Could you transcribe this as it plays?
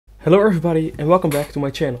Hello everybody and welcome back to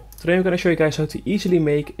my channel. Today I'm going to show you guys how to easily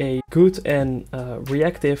make a good and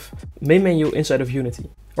reactive main menu inside of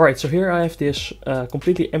Unity. Alright, so here I have this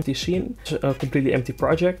completely empty scene, a completely empty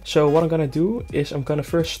project. So what I'm going to do is I'm going to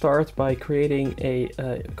first start by creating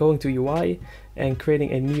going to UI and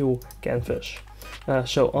creating a new canvas.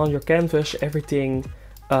 So on your canvas everything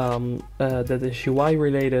that is UI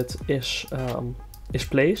related is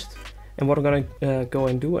placed. And what I'm going to go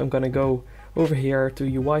and do, I'm going to go over here to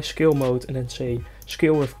UI scale mode and then say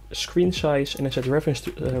scale with screen size and then set reference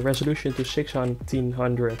resolution to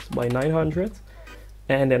 1600 by 900.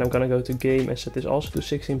 And then I'm gonna go to game and set this also to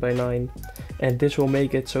 16 by 9. And this will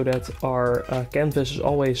make it so that our canvas is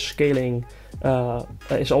always scaling,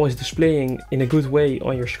 is always displaying in a good way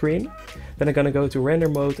on your screen. Then I'm gonna go to render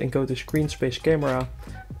mode and go to screen space camera.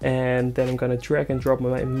 And then I'm gonna drag and drop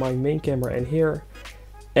my main camera in here.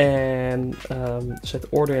 And set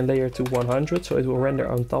order and layer to 100 so it will render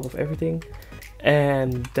on top of everything.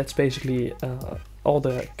 And that's basically all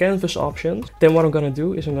the canvas options. Then what I'm gonna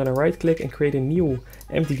do is I'm gonna right click and create a new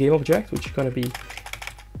empty game object, which is gonna be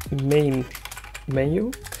main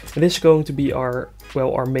menu, and this is going to be our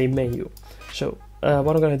main menu. So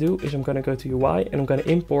what I'm gonna do is I'm gonna go to UI and I'm gonna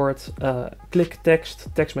import click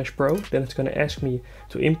text Mesh Pro. Then it's gonna ask me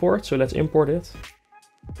to import, so let's import it.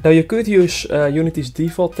 Now you could use Unity's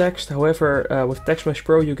default text, however with Text Mesh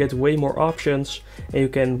Pro you get way more options and you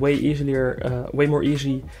can way more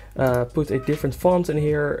easy put a different font in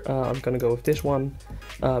here. I'm gonna go with this one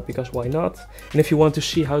because why not? And if you want to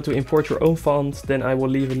see how to import your own font, then I will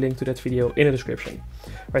leave a link to that video in the description.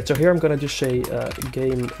 Right, so here I'm gonna just say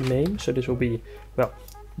game name, so this will be, well,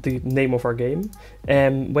 the name of our game.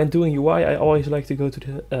 And when doing UI I always like to go to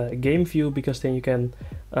the game view because then you can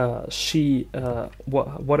see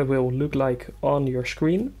what it will look like on your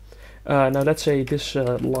screen. Now let's say this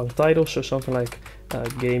long title, so something like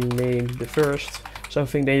game name the first,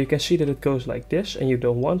 something, then you can see that it goes like this and you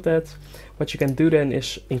don't want that. What you can do then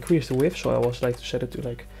is increase the width, so I always like to set it to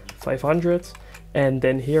like 500, and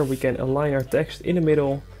then here we can align our text in the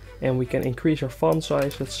middle. And we can increase our font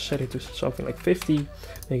size. Let's set it to something like 50,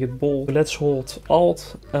 make it bold. Let's hold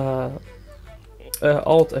Alt and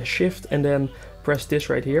Shift and then press this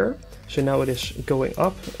right here. So now it is going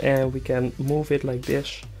up and we can move it like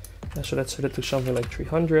this. So let's set it to something like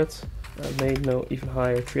 300, maybe no, even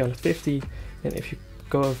higher, 350. And if you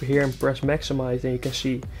go over here and press maximize, then you can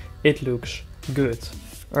see it looks good.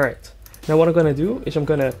 All right, now what I'm gonna do is I'm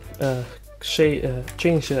gonna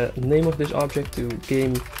change the name of this object to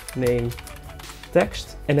game name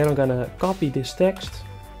text, and then I'm gonna copy this text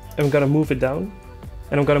and I'm gonna move it down,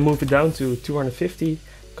 and I'm gonna move it down to 250. I'm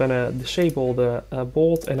gonna disable the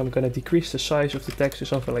bold and I'm gonna decrease the size of the text to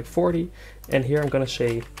something like 40, and here I'm gonna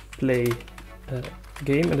say play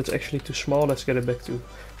game, and it's actually too small. Let's get it back to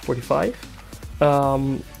 45,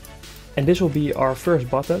 and this will be our first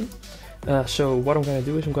button. So what I'm going to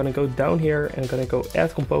do is I'm going to go down here and I'm going to go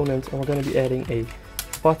add component, and we're going to be adding a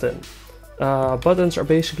button. Buttons are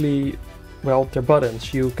basically, well, they're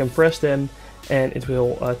buttons. You can press them and it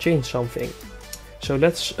will change something. So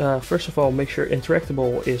let's first of all make sure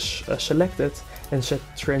interactable is selected and set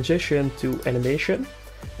transition to animation.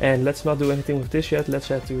 And let's not do anything with this yet.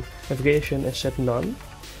 Let's add to navigation and set none.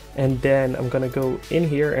 And then I'm going to go in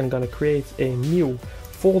here and I'm going to create a new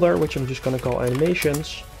folder, which I'm just going to call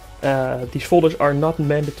animations. These folders are not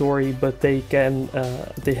mandatory, but they can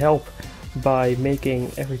they help by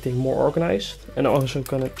making everything more organized. And I'm also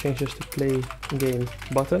gonna change this to play game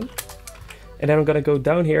button. And then I'm gonna go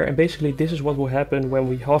down here, and basically this is what will happen when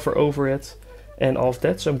we hover over it and all of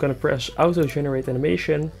that. So I'm gonna press auto generate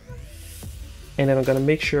animation, and then I'm gonna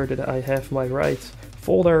make sure that I have my right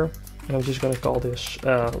folder, and I'm just gonna call this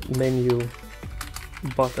menu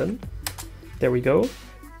button. There we go.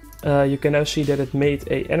 You can now see that it made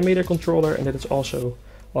a animator controller and that it's also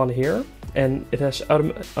on here, and it has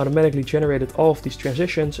automatically generated all of these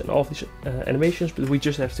transitions and all of these animations, but we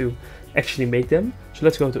just have to actually make them. So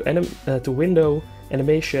let's go to window,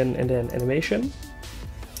 animation, and then animation,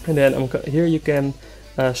 and then here you can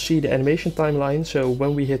see the animation timeline. So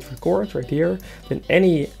when we hit record right here, then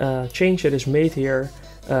any change that is made here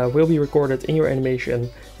will be recorded in your animation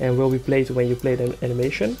and will be played when you play the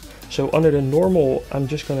animation. So under the normal, I'm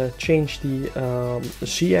just gonna change the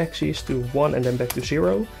z-axis to 1 and then back to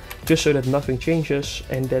 0, just so that nothing changes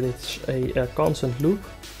and that it's a constant loop.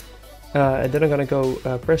 And then I'm gonna go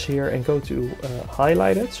press here and go to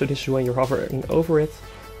highlighted. So this is when you're hovering over it.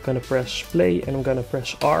 I'm gonna press play and I'm gonna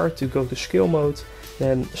press R to go to scale mode,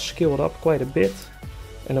 then scale it up quite a bit.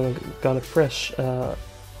 And I'm gonna press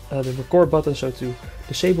the record button, so to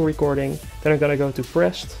disable recording. Then I'm gonna go to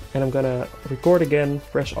pressed, and I'm gonna record again,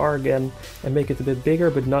 press R again, and make it a bit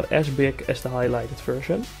bigger, but not as big as the highlighted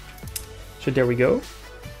version. So there we go.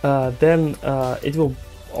 Then it will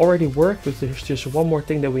already work, but there's just one more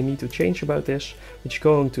thing that we need to change about this, which is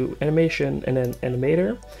going to animation and then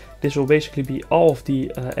animator. This will basically be all of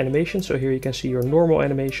the animation. So here you can see your normal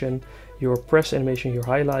animation, your press animation, your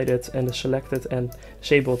highlighted, and the selected and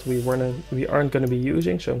disabled we aren't going to be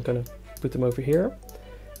using. So I'm going to put them over here.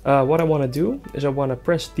 What I want to do is I want to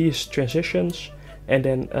press these transitions and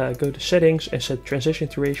then go to settings and set transition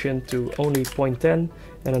duration to only 0.10,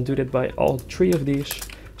 and I'll do that by all three of these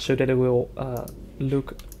so that it will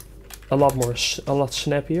look a lot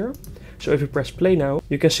snappier. So if we press play now,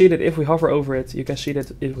 you can see that if we hover over it, you can see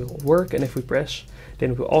that it will work, and if we press,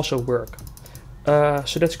 then it will also work.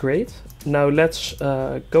 So that's great. Now let's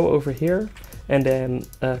go over here and then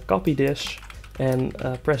copy this and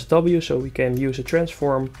press W so we can use a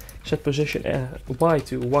transform, set position Y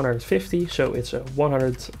to 150, so it's a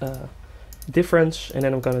 100 difference, and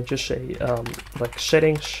then I'm gonna just say like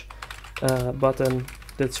settings button,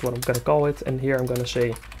 that's what I'm gonna call it, and here I'm gonna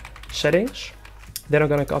say settings. Then I'm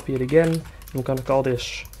gonna copy it again. I'm gonna call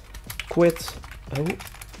this quit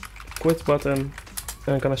button,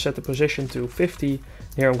 and I'm gonna set the position to 50.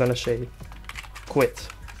 Here I'm gonna say quit.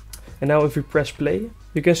 And now if we press play,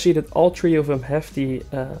 you can see that all three of them have the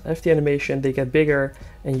animation. They get bigger,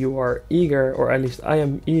 and you are eager, or at least I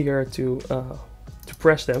am eager to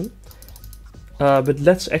press them. But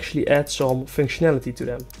let's actually add some functionality to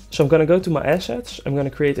them. So I'm going to go to my assets. I'm going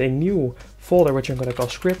to create a new folder, which I'm going to call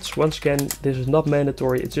scripts. Once again, this is not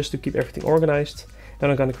mandatory. It's just to keep everything organized. Then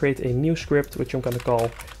I'm going to create a new script, which I'm going to call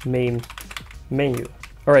main menu.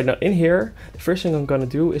 All right, now in here, the first thing I'm going to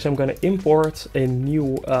do is I'm going to import a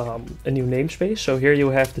new namespace. So here you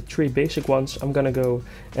have the three basic ones. I'm going to go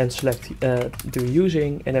and select do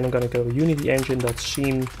using, and then I'm going to go Unity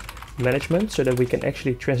Engine.scene management so that we can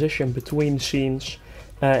actually transition between scenes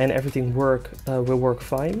and everything will work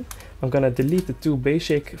fine. I'm going to delete the two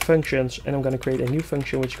basic functions, and I'm going to create a new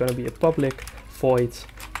function which is going to be a public void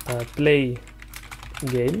play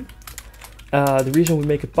game. The reason we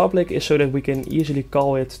make it public is so that we can easily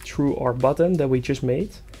call it through our button that we just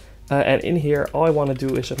made. And in here, all I want to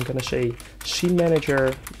do is I'm going to say scene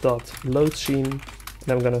manager dot load scene, and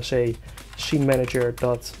I'm going to say scene manager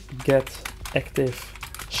dot get active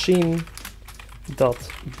scene dot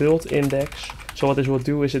build index. So what this will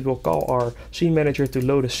do is it will call our scene manager to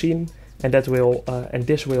load a scene, and that will and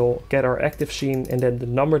this will get our active scene, and then the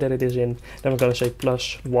number that it is in, then I'm going to say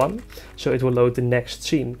 +1, so it will load the next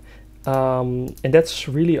scene. And that's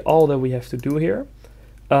really all that we have to do here.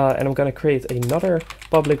 And I'm going to create another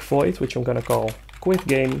public void, which I'm going to call quit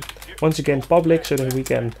game. Once again public, so that we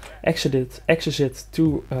can exit it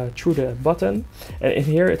through the button. And in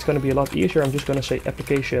here it's going to be a lot easier. I'm just going to say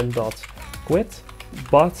application.quit,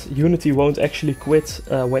 but Unity won't actually quit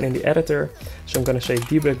when in the editor. So I'm going to say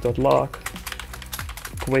debug.log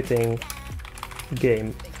quitting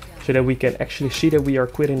game, so that we can actually see that we are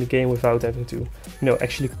quitting the game without having to,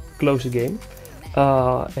 actually close the game.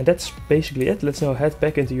 And that's basically it. Let's now head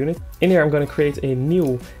back into Unity. In here I'm going to create a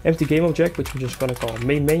new empty game object, which we're just going to call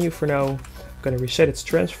main menu for now. I'm going to reset its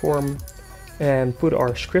transform and put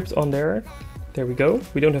our script on there. There we go.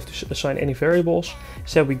 We don't have to assign any variables.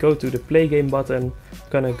 Instead we go to the play game button. I'm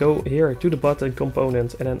going to go here to the button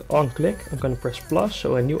component and then on click. I'm going to press plus,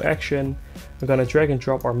 so a new action. I'm going to drag and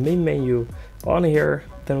drop our main menu on here.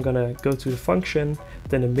 Then I'm going to go to the function,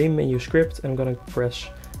 then the main menu script, and I'm going to press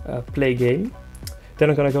play game. Then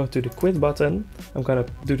I'm going to go to the quit button. I'm going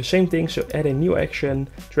to do the same thing, so add a new action,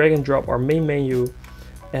 drag and drop our main menu,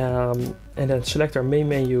 and then select our main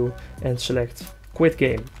menu and select quit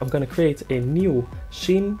game. I'm going to create a new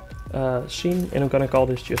scene, and I'm going to call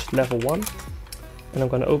this just level 1. And I'm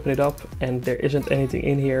going to open it up, and there isn't anything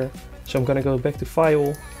in here. So I'm going to go back to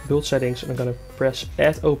file, build settings, and I'm going to press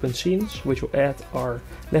add open scenes, which will add our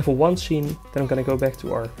level 1 scene. Then I'm going to go back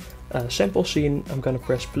to our sample scene. I'm going to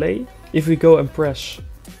press play. If we go and press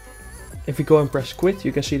quit,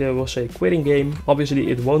 you can see that it will say quitting game. Obviously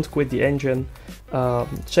it won't quit the engine.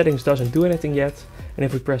 Settings doesn't do anything yet. And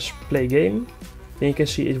if we press play game, then you can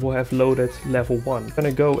see it will have loaded level 1. I'm going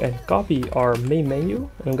to go and copy our main menu,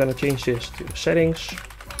 and I'm going to change this to settings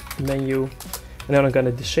menu, and then I'm going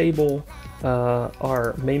to disable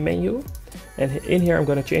our main menu. And in here I'm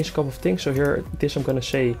going to change a couple of things. So here, I'm going to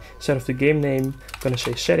say, instead of the game name, I'm going to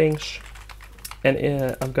say settings, and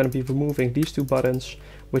I'm going to be removing these two buttons,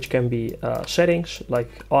 which can be settings like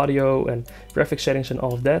audio and graphic settings and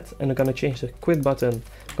all of that. And I'm going to change the quit button.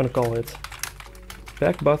 I'm going to call it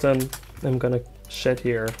back button. I'm going to set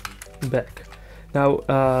here back.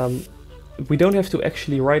 Now we don't have to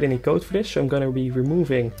actually write any code for this, so I'm going to be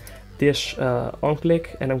removing this on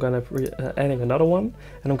click, and I'm going to adding another one,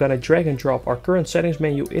 and I'm going to drag and drop our current settings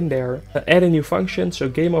menu in there, add a new function, so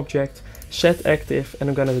game object set active, and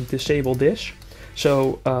I'm going to disable this.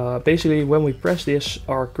 So basically when we press this,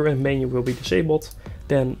 our current menu will be disabled.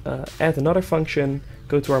 Then add another function,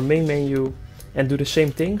 go to our main menu and do the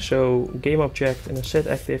same thing, so game object and then set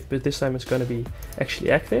active, but this time it's going to be actually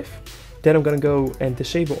active. Then I'm going to go and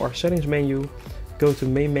disable our settings menu, go to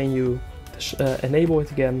main menu, enable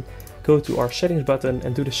it again, go to our settings button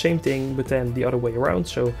and do the same thing, but then the other way around.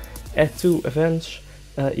 So add two events.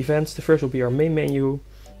 The first will be our main menu,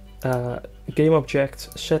 game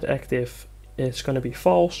object set active is going to be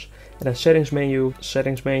false, and then settings menu,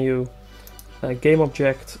 game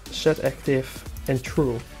object set active and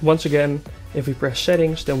true. Once again, if we press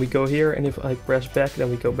settings, then we go here, and if I press back, then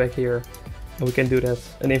we go back here, and we can do that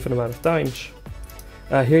an infinite amount of times.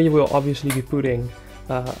 Here you will obviously be putting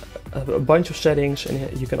a bunch of settings,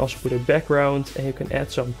 and you can also put a background, and you can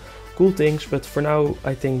add some cool things, but for now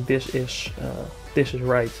I think this is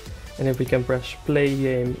right. And if we can press play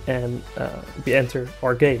game, and we enter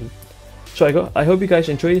our game. So I hope you guys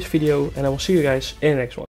enjoyed this video, and I will see you guys in the next one.